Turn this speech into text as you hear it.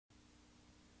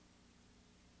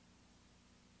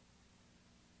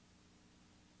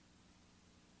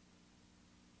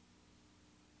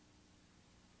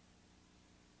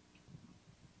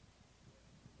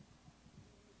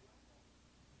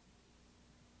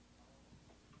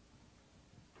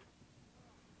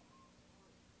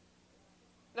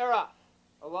they're off.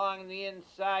 Along the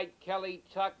inside, Kelly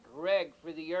Tuck Gregg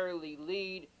for the early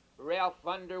lead. Ralph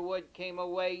Underwood came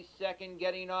away second,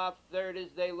 getting off third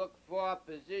as they look for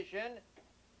position.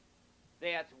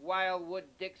 That's Wildwood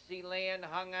Dixieland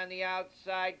hung on the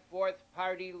outside. Fourth,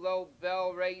 Party Low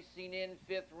Bell racing in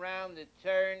fifth round the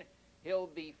turn. He'll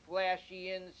be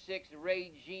Flashy in sixth.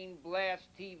 Regine Blast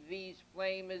TV's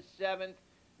Flame is seventh.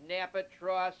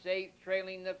 NAPATROSS eighth,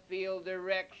 trailing the field.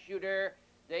 Direct Shooter.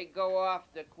 They go off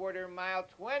the quarter mile,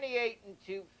 28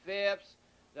 2/5.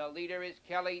 The leader is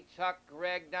Kelly Tuck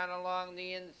Gregg down along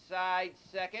the inside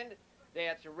second.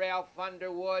 That's Ralph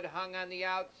Underwood hung on the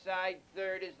outside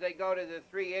third as they go to the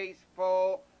 3/8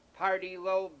 pole. Party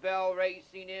Low Bell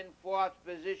racing in fourth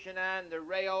position on the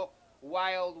rail.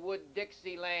 Wildwood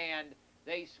Dixieland.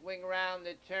 They swing round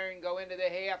the turn, go into the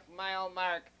half-mile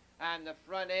mark. On the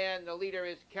front end, the leader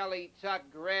is Kelly Tuck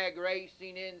Gregg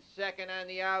racing in second on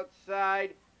the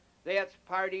outside. That's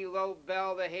Party Low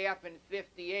Bell, the half, and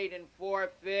 58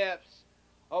 4/5.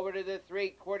 Over to the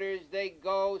 3/4 they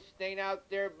go, staying out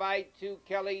there by two.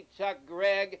 Kelly Tuck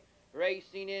Gregg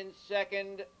racing in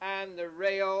second on the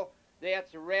rail.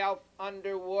 That's Ralph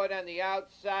Underwood on the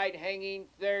outside, hanging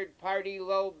third. Party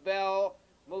Low Bell.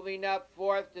 Moving up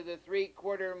fourth to the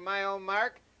 3/4 mile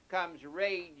mark comes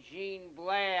Regine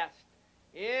Blast.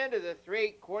 Into the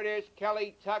 3/4,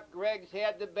 Kelly Tuck Gregg's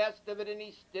had the best of it, and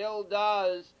he still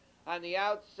does. On the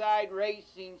outside,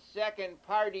 racing second,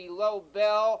 Party Low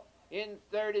Bell. In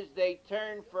third as they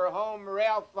turn for home,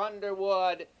 Ralph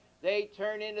Underwood. They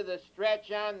turn into the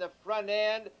stretch on the front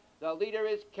end. The leader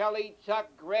is Kelly Tuck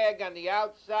Gregg. On the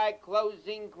outside,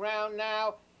 closing ground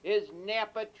now is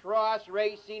NAPATROSS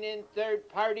racing in third.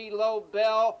 Party Low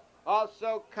Bell.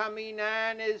 Also coming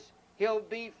on is He'll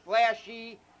Be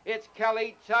Flashy. It's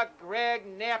Kelly Tuck Gregg,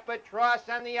 NAPATROSS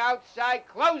on the outside,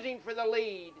 closing for the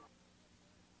lead.